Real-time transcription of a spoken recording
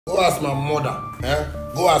Go ask my mother.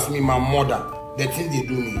 Go ask me my mother. The things they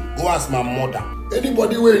do me. Go ask my mother.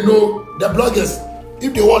 Anybody will know the bloggers,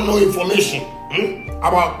 if they want no information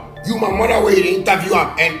about you, my mother will interview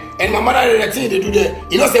her and my mother the thing they do there.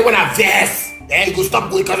 You know say when I verse, you go stop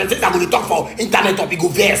going because the things I'm going to talk for internet up, you go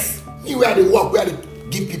verse. Me where they work, where they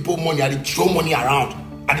give people money, I they throw money around,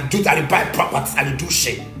 I they buy properties, I they do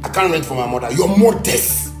shit. I can't rent for my mother. You're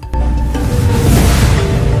modest.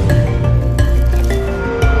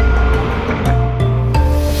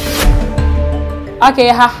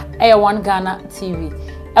 Okay, one Ghana TV.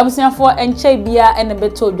 Abusia for enche bia ene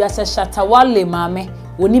beto odwa se Shatta Wale mame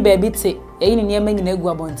woni ba bi te eyi ne niam nyina egu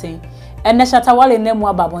abonten ene Shatta Wale na mu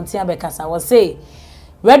abonten abekasa wo say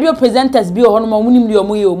radio presenters bi ohono mo munim li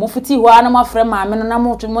omo ye o mo futi ho ana mo afre mame no na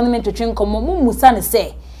mo ne twetwe nkomo mo musa ne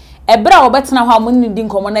se ebra wo betena ho amoni di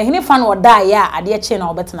nkomo na hene fa na oda ya ade che na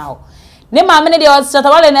wo betena ho ne mame ne de Shatta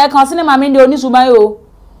Wale na ka se ne mame de oni suban o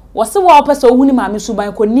wo se wo pese ohuni mame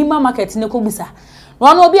suban ko nima market ne ko bisa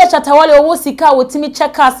Wano obi Shatta Wale owo sika wotimi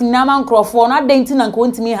checkers nyama nkrofo na denti na nko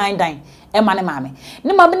ntimi hindan e ma ne mame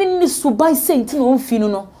ne mame ni suban senti no mfi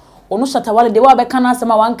no ono Shatta Wale de wa be kana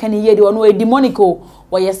asema wanka ne ye de ono e demonic o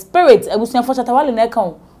wo spirit abusuan for Shatta Wale na ka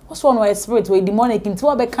o so ono e spirit we demonic nti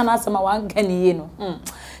wa be kana asema wanka ne ye no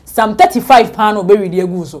some 35 pound o be ready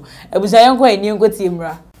egu so abusuan yanko eni enko tie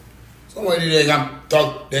mra somebody they can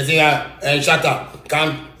talk they say Shatta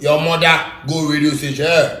can your mother go radio station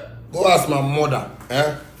go ask my mother.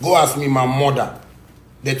 Go ask me my mother.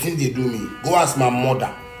 The things they do me. Go ask my mother.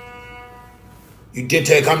 You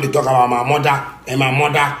did come to talk about my mother and my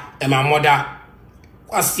mother and my mother.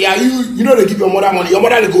 What's you know they give your mother money. Your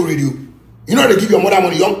mother they go radio. You know they give your mother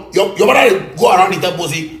money. Your mother they go around the temple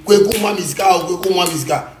say, "Kweku mamiska, kweku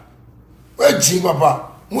mamiska." Where Jim Papa?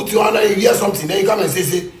 Mutu you hear something, then you come and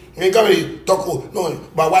say. You come and talk, no,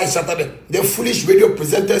 but why Shatta? The foolish radio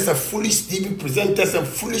presenters and foolish TV presenters and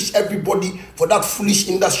foolish everybody for that foolish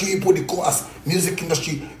industry you put the call as music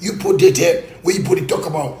industry. You put it there where you put it talk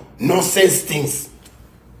about nonsense things.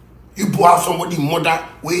 You put have somebody mother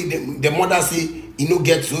where the mother say you know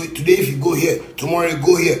get so today if you go here, tomorrow you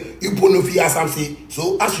go here. You put no fear something.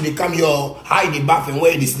 So actually they come here, hide the bath and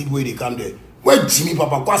where they sleep where they come there. Where Jimmy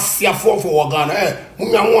Papa kwa sia for Ghana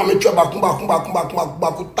mummy anwo ametwa baku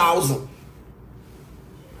 1,000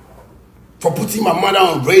 for putting my mother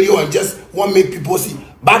on radio and just want make people see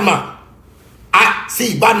Badman.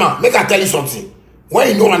 Badman, make I tell you something. When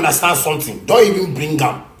you don't understand something, don't even bring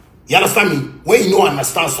up. You understand me? When you don't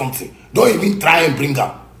understand something, don't even try and bring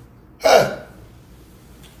up.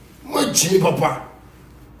 Where Jimmy Papa,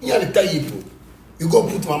 you have to tell you, you go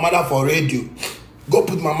put my mother for radio, go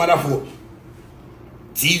put my mother for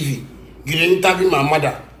TV. You didn't interview my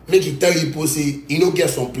mother. Make it tell you, say, you know, get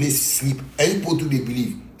some place to sleep. And you people to they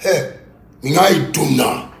believe. Hey, me I do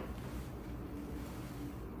now.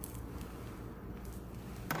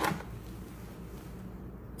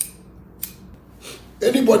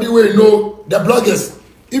 Anybody will know the bloggers,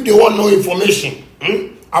 if they want no information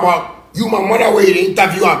about you, my mother will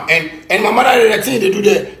interview her and my mother the thing they do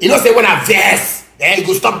there. You know, say when I verse, you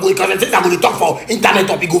go stop going because the things I'm going to talk for internet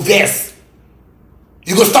up, you go verse.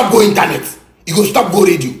 You go stop go internet. You go stop go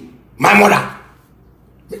radio. My mother.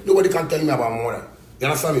 Nobody can tell me about my mother. You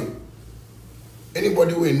understand me?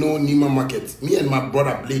 Anybody will know Nima market. Me and my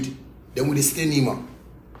brother Blade. Then we stay Nima.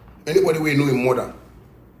 Anybody will know his mother.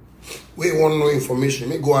 We want no information.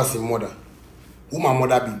 Me go ask his mother. Who my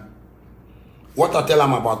mother be? What I tell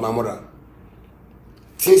him about my mother.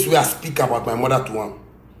 Since we are speak about my mother to him.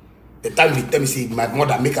 The time he tell me say my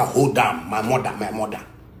mother make her hold down. My mother.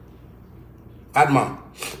 Badman,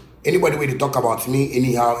 anybody when they talk about me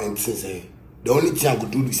anyhow and since the only thing I could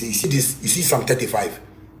do is say, you see this, you see some 35.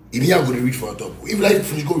 If me I'm going to read for a top. If like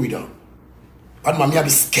finish go read down. Badman, me I be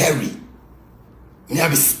scary. Me I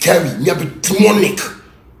be scary. Me I be demonic.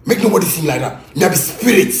 Make nobody seem like that. Me I be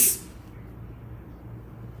spirits.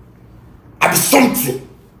 I be something.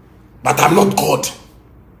 But I'm not God.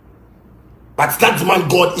 But that man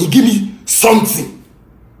God, he give me something.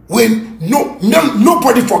 When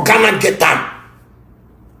nobody for Ghana get time.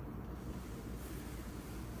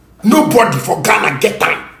 Nobody for Ghana get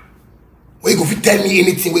time. Where you go tell me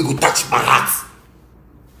anything, where you go touch my heart.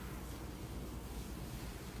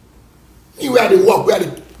 Me where they work, where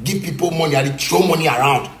they give people money, I they throw money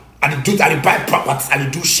around, I they buy properties, I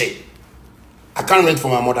they do shit. I can't rent for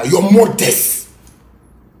my mother. You're modest.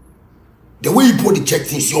 The way you put the check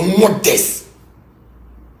things, you're modest.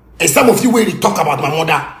 And some of you where they talk about my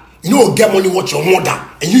mother, you know get money watch your mother,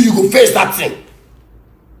 and you go face that thing.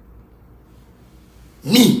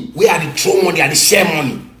 Me, where I dey throw money, I dey share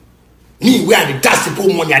money. Me, where I dey dash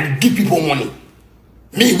people money, I dey give people money.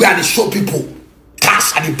 Me where they show people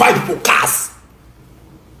cash, I dey buy people cars.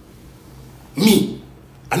 Me,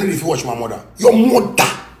 I know if you watch my mother. Your mother.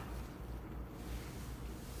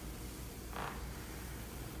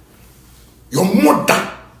 Your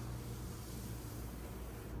mother.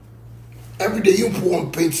 Every day you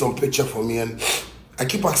paint some picture for me, and I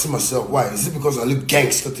keep asking myself, why? Is it because I look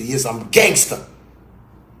gangster to yes, I'm gangster.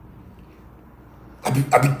 I be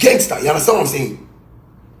gangster, you understand what I'm saying?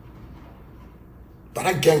 But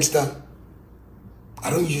that gangster, I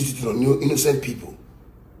don't use it on innocent people.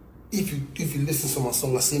 If you listen to my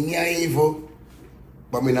song, I say me I evil,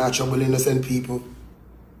 but me not trouble innocent people.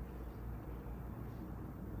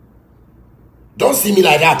 Don't see me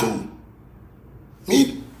like that, oh.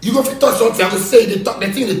 Me, you go to talk something, I will say the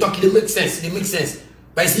thing they talk, it makes sense, it makes sense.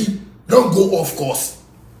 But you see, don't go off course.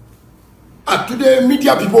 Today,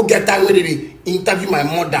 media people get time when they interview my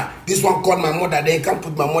mother. This one called my mother, then can't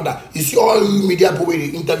put my mother. You see all you media people when they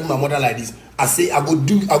interview my mother like this. I say, I go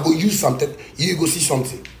use something, you go see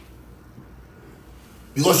something.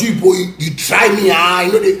 Because you people, you try me, you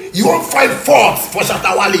know, you won't find faults for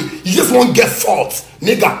Shatta Wale. You just won't get faults.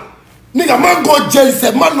 Nigga, man go jail,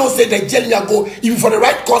 said man no say the jail you go even for the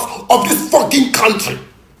right cause of this fucking country.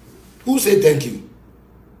 Who say thank you?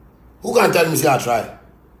 Who can tell me say I try?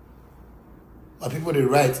 But people they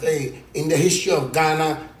write, hey, in the history of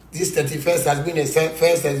Ghana, this 31st has been a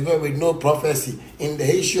first has been with no prophecy. In the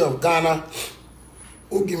history of Ghana,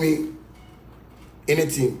 who give me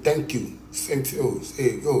anything? Thank you. If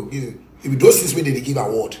those things where they give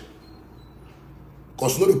award.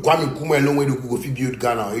 Because no the Kwame Kuma alone where they go build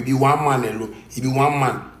Ghana. It be one man alone. It be one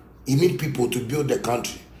man. He need people to build the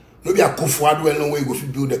country. No be a Kufuadu alone where you go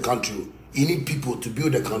build the country. You need people to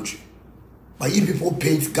build the country. But if people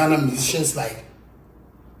paint Ghana musicians like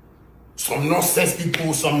some nonsense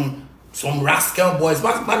people, some rascal boys.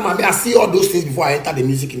 But I see all those things before I enter the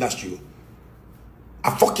music industry. I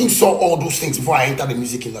fucking saw all those things before I enter the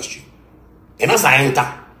music industry. And as I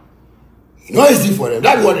enter, you know it's easy for them.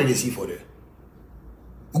 That's what they see for them.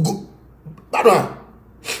 But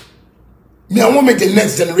me, I want to make the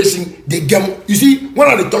next generation they get. You see, when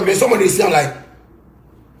I talk, there's somebody say I'm like,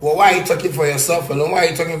 well, why are you talking for yourself alone? Why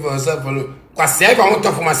are you talking for yourself alone? Because if I want to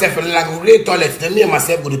talk for myself alone, like really toilet, then me and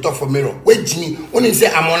myself go to talk for mirror. Wait, Jimmy, when you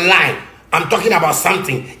say I'm online, I'm talking about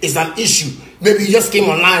something. It's an issue. Maybe you just came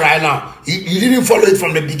online right now. You didn't follow it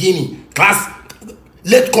from the beginning. Class,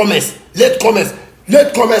 late comments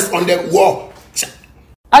on the wall.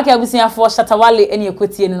 Okay, we see for Shatta Wale any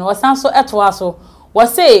equity no was so etwa so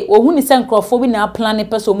was say wo huni se nkrofo bi na plan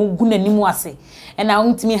person mu gu nanimu ase e na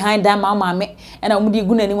untimi hand down mama me e na umudi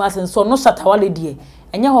gu nanimu ase so no Shatta Wale die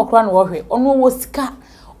enye hokra no wo hwe ono wo sika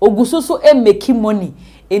ogusoso e make money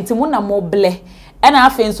enti mu na mo ble e na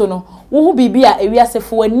afen so no wo hu bibia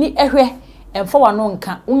ewiasefo ani ehwe emfa wano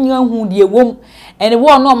nka unya hu die wom ene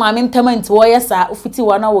wo no ma me ntamanti wo yesa ofiti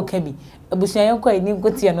wa na wo ka bi abusuan yenko ni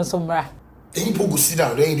nkotie no so mra. Then people go sit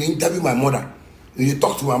down, then you interview my mother. You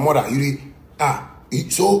talk to my mother.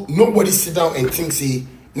 So nobody sit down and think, say,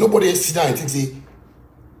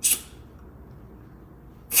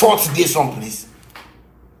 40 days someplace.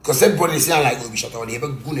 Because everybody is saying like, oh, we Shatta Wale, you ever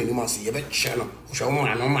go anymore, see, you ever channel, oh,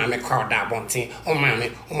 man, crowd that one thing, oh, man.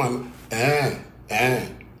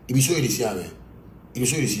 If you show you this here,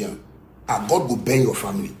 man, God will burn your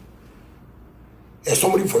family. And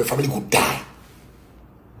somebody for your family could die.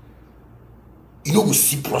 You don't go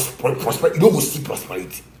see prosperity. You don't go see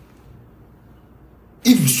prosperity.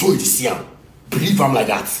 If you show it this year, believe I'm like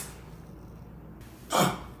that.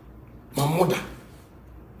 My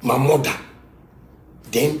mother.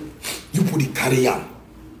 Then you put the carry on.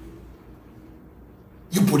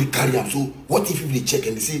 So what if they check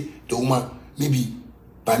and they say the woman maybe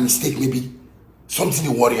by mistake, maybe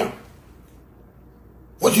something they worry on?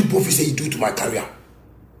 What you both say you do to my career?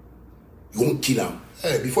 You won't kill him.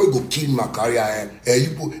 Before you go kill my career,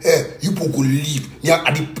 you go leave.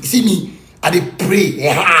 See me, I pray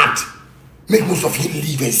hard. Make most of you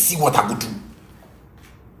leave and see what I go do.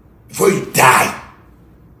 Before you die,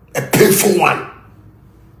 a painful one.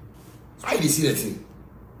 How do you see that thing?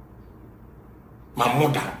 My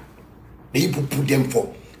mother, they put them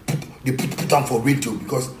for, they put them for radio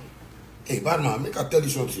because, hey, bad man, make I tell you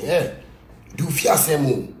something. Do fear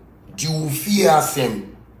them? Do fear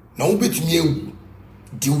them? Now bet me.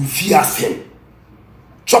 Do fear them?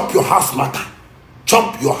 Chop your house matter.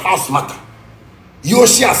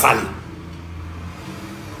 Yoshi Asani.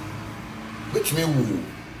 Bet me woo.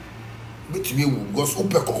 Because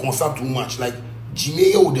Ope concert too much. Like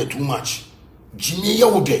Jimmy Yode too much.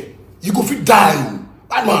 You go fit die.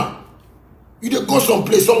 Bad man. You dey go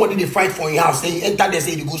someplace, somebody they fight for your house, then you enter there,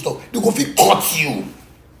 say you go stop. They go fit cut you.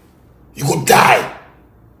 You go die.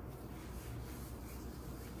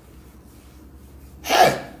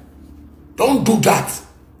 Hey, don't do that.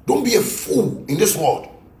 Don't be a fool in this world.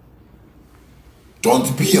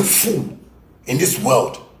 Don't be a fool in this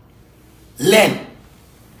world. Learn.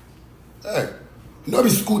 Hey, no be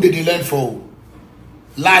school they learn for.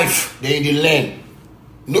 Life they learn.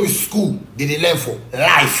 No be school they learn for.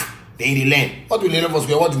 Life they learn. What do you learn for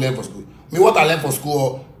school? What do you learn for school? Me, what I learn for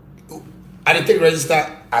school, I dey take register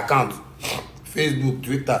account. Facebook,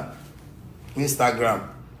 Twitter, Instagram.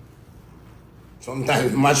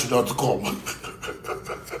 Sometimes match.com.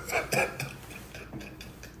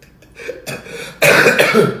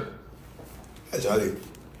 Actually,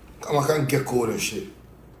 come on, can't get cold and shit.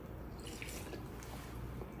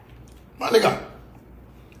 My nigga,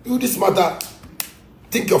 you this matter,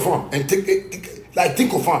 think your fun and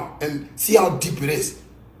think of fun and see how deep it is.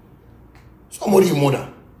 Somebody you mother.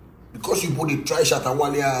 Because you put the try Shatta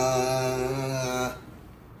Wale,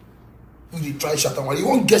 you try Shatta Wale. You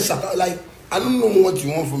won't get Shatta. Like, I don't know what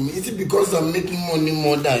you want from me. Is it because I'm making money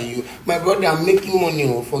more than you? My brother, I'm making money.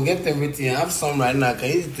 Oh, forget everything. I have some right now. I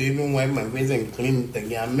can use it to even wipe my face and clean it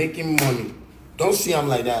again. I'm making money. Don't see I'm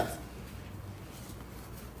like that.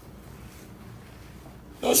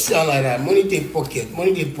 Don't see her like that. Money in the pocket. Money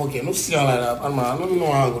in the pocket. Don't see her like that. Bad man, I don't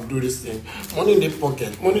know how I'm going to do this thing. Money in the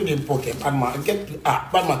pocket. Money in the pocket. Bad man, I get to...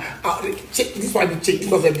 bad man. Check. This one, check.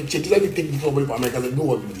 This one, check. This one, take this over for America. Do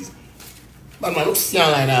what with this. Bad man, don't see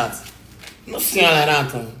her like that. Don't see her like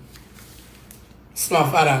that. It's my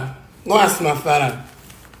father. Go ask my father.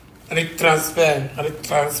 I transfer.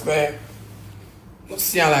 Don't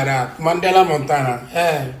see her like that. Mandela Montana.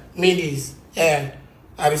 Hey, middies. Hey,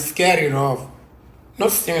 I be scared off.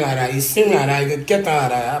 Not seem like that. You seem like that. You could get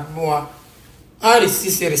out of that. I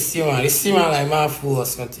receive like man fool or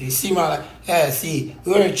something. You see my like, yeah, see,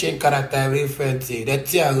 we want to change character every friend. That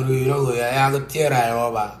tear, I go tear right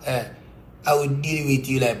over. I will deal with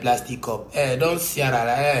you like plastic cup. Don't see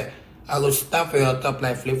that. I go stamp for your top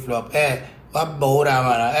like flip flop. What bold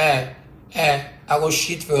I go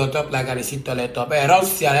shit for your top like I see toilet top. Don't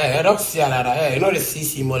see that. You know the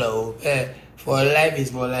CC mola. For life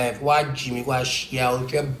is for life. What Jimmy, what share, what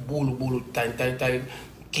bulu, time,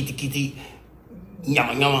 kitty,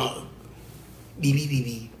 nyama,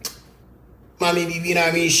 bibi. Mommy, bibi,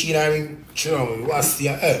 I mean, shit, I mean, chum, what's the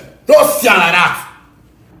don't see like that.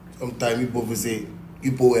 Sometimes people say,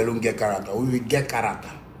 people will don't get character. We will get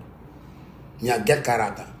character. Yeah, get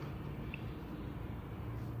character.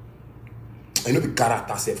 I know the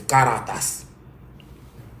character, self characters.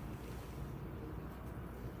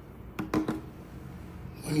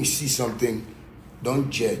 When you see something, don't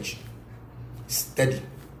judge. Steady.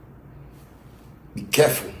 Be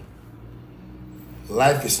careful.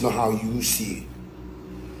 Life is not how you see it.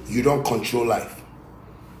 You don't control life.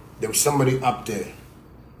 There is somebody up there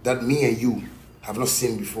that me and you have not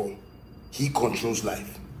seen before. He controls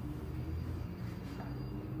life.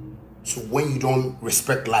 So when you don't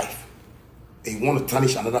respect life and you want to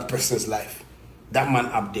tarnish another person's life, that man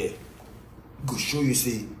up there go show you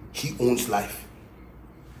say he owns life.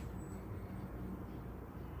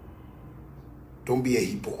 Don't be a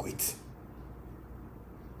hypocrite.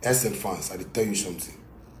 SM fans, I tell you something.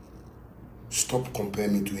 Stop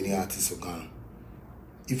comparing me to any artist of Ghana.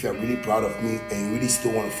 If you're really proud of me and you really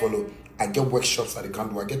still want to follow, I get workshops that I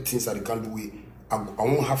can't do. I get things that I can't do. I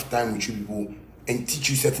won't have time with you people and teach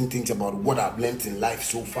you certain things about what I've learned in life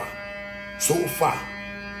so far. So far,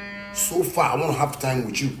 I want to have time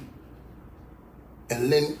with you and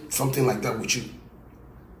learn something like that with you.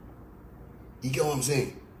 You get what I'm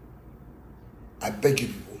saying? I beg you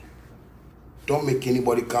people, don't make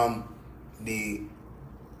anybody come, they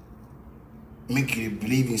make you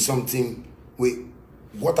believe in something. Wait,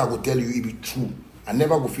 what I will tell you, it be true. I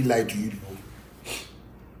never will feel like to you people.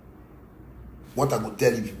 What I will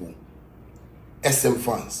tell you people, SM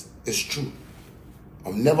fans, it's true.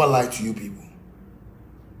 I'll never lie to you people.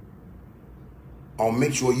 I'll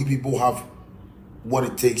make sure you people have what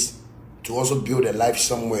it takes to also build a life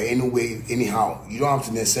somewhere, anyway, anyhow. You don't have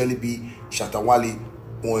to necessarily be Shatta Wale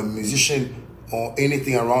or a musician or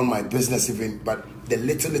anything around my business even, but the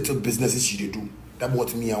little businesses you do, that's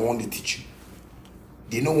what me, I want to teach you.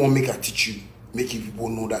 They don't want to make I teach you, make you people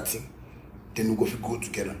know that thing. Then we go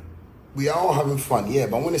together. We are all having fun, yeah,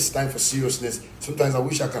 but when it's time for seriousness, sometimes I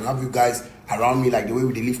wish I can have you guys around me like the way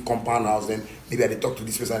we live compound house, then maybe I talk to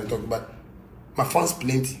this person, I talk, but my fans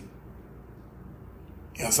plenty.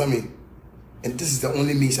 You understand me? And this is the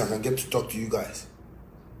only means I can get to talk to you guys.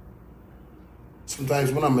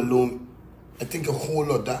 Sometimes when I'm alone, I think a whole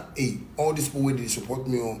lot that, hey, all these people they support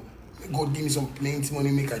me, or God give me some plenty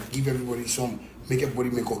money, make I give everybody some, make everybody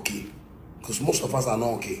make okay. Because most of us are not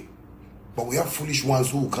okay. But we have foolish ones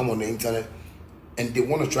who will come on the internet and they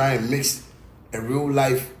want to try and mix a real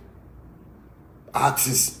life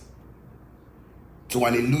artist to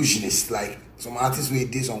an illusionist. Like some artists where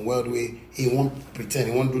this on world way, he won't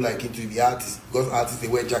pretend, he won't do like it to be artist. Because artists they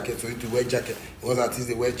wear jackets, so you to wear jacket. Because artists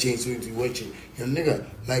they wear chains, so you to wear chain. You know, nigga,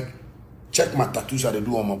 like check my tattoos that they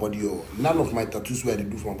do on my body. Or none of my tattoos where they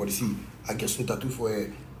do for my body. See, I get some tattoo for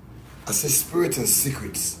I say spirits and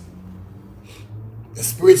secrets. The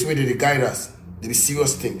spirits where they guide us, they be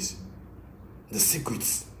serious things. The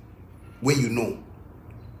secrets where you know.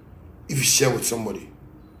 If you share with somebody,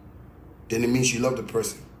 then it means you love the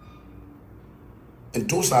person. And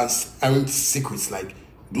those aren't secrets. Like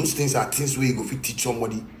those things are things where you go to teach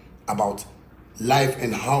somebody about life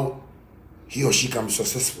and how he or she can be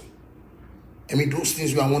successful. I mean, those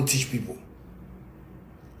things where I want to teach people.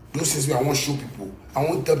 Those things where I want to show people. I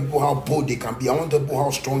want to tell people how bold they can be. I want to tell people how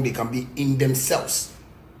strong they can be in themselves.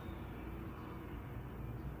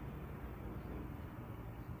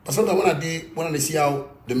 But sometimes when I see how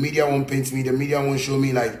the media won't paint me, the media won't show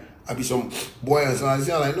me like I be some boy and so I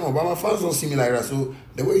say like no, but my fans don't see me like that. So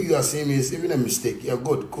the way you are seeing me is even a mistake. Yeah,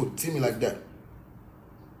 good, see me like that.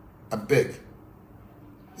 I beg.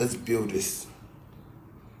 Let's build this.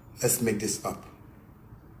 Let's make this up.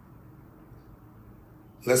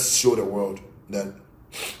 Let's show the world that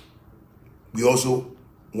we also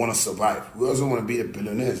want to survive. We also want to be the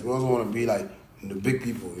billionaires. We also want to be like the big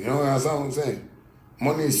people. You know what I'm saying?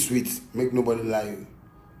 Money is sweet. Make nobody lie.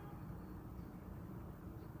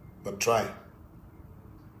 But try.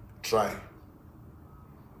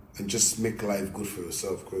 And just make life good for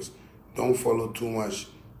yourself. Because don't follow too much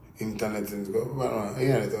internet and go.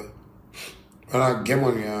 When I get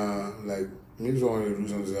money, like, maybe someone will do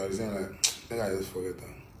something. I say like, I just forget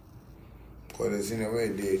that. Because there's in a way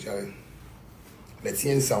they Charlie. Let's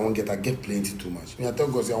see, I won't I get plenty too much. I tell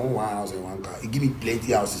God, I want one house and one car. He give me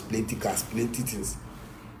plenty houses, plenty cars, plenty things.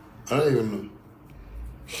 I don't even know.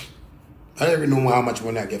 I don't even know how much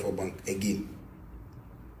money I get for bank again.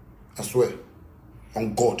 I swear.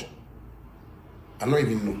 On God. I don't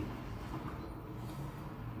even know.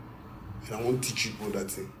 And I won't teach people that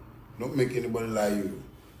thing. Don't make anybody lie you.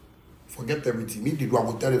 Forget everything. Me, I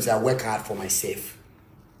will tell them, say, I work hard for myself.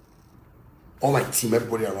 All my team,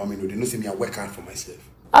 everybody around me know. They know say me, I work hard for myself.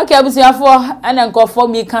 Okay, abusiafo ana nkofo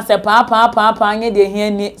mi kan se pa anye de hia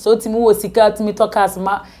ni so timi wo sika timi tokas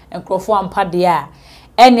ma nkofo ampa de a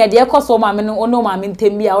ene de ekoso ma me no ono ma me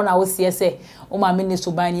ntembi a ona wo sie se o ma me ni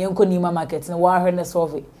so ban ye nko ni ma market na wa hwe ne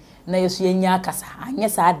solve na yeso yenya akasa anye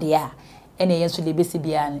sa de a ene yeso de besi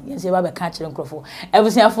bia ne yeso ba be ka kire nkofo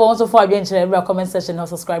abusiafo also for adwen kire comment section and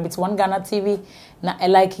subscribe to One Ghana TV na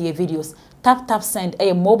like your videos. Tap send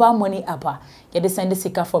a mobile money app. You send the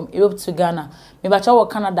sika from Europe to Ghana. Me bacha wo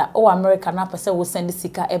Canada or America na pese wo send the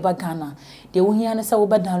sika eba Ghana. De wo hia ne se wo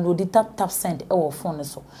be download the tap send e wo phone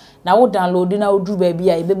so. Na wo download na wo do baby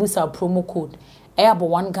a e be busa promo code. E abo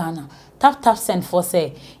 1 Ghana. Tap send for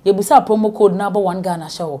say ye busa promo code na abo 1 Ghana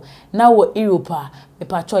show. Na wo Europe me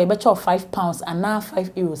bacha e be cho £5 and now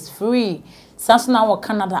 €5 free. Samsung now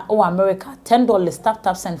Canada or America $10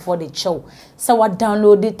 tap send for the show. So what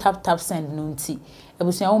download the tap send nunti.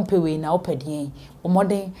 Ebusia won pay we na opedien.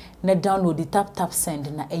 Omodern na download the tap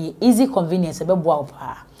send na easy convenience ebe boa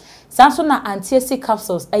pa. Samsung na anti-acid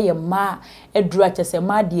capsules ma edura chese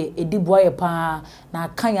ma de edi boa pa na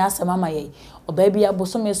kan ya asema ma ye. Obaby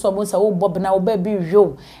abosome so abonsa wo bob na obaby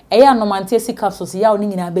hwo no anti-acid capsules ya oni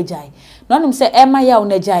nyina abejai. No anum se ma ya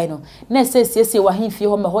ona jai no na sesiesie wa himfie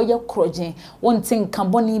ho me ho ye krogen wontin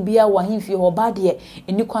kamboni bia wa himfie ho ba de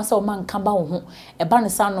eni kwasa o man kamba wo ho eba ne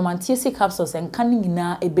sa no anti-acid capsules enka ni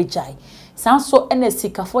nyina ebejai. Sanso ene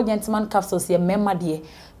sikafo gentleman capsules ye mema de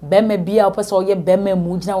bema bia opese o ye bema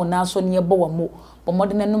mu gina wo na so ne ye bo wa mo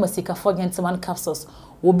bomodene no sikafo gentleman capsules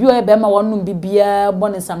obi o ye bema wonum bibia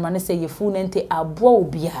bone samrane se ye fu nente abo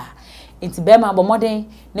obia enti bema bomodene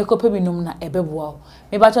ne kope binum na ebeboa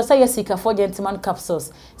me ba cho say ye sikafo gentleman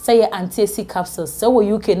capsules say ye anti-acid capsules say wo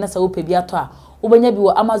UK na say wo pe bia to a ubenya bi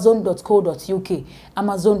wo amazon.co.uk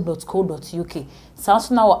amazon.co.uk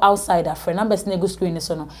sounds now outside a friend numbers nego screen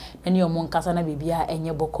so no many omon kasa na bibia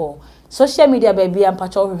enye boko social media baby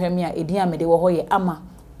ampacha ohwehwe a edin amede wo hoye ama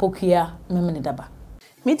pokia memene daba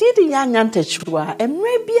me didi ya nyantachua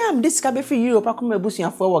emre bia am diska be free Europe akoma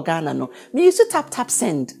busuafo wo Ghana no me use tap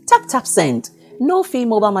send no fee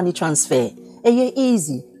mobile money transfer. Eye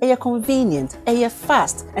easy, eye convenient, eye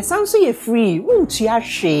fast, and sounds so ye free. Won't you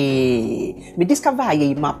she? Me discover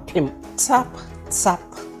ye map him. Tap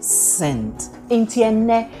send. Inti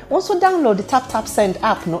enne, also download the Tap Send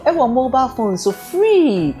app no ewo mobile phone so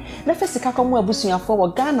free. Na fe sika komo abusuafo wo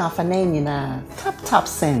Ghana afa na nyina. Tap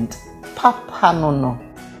Send. Papa no.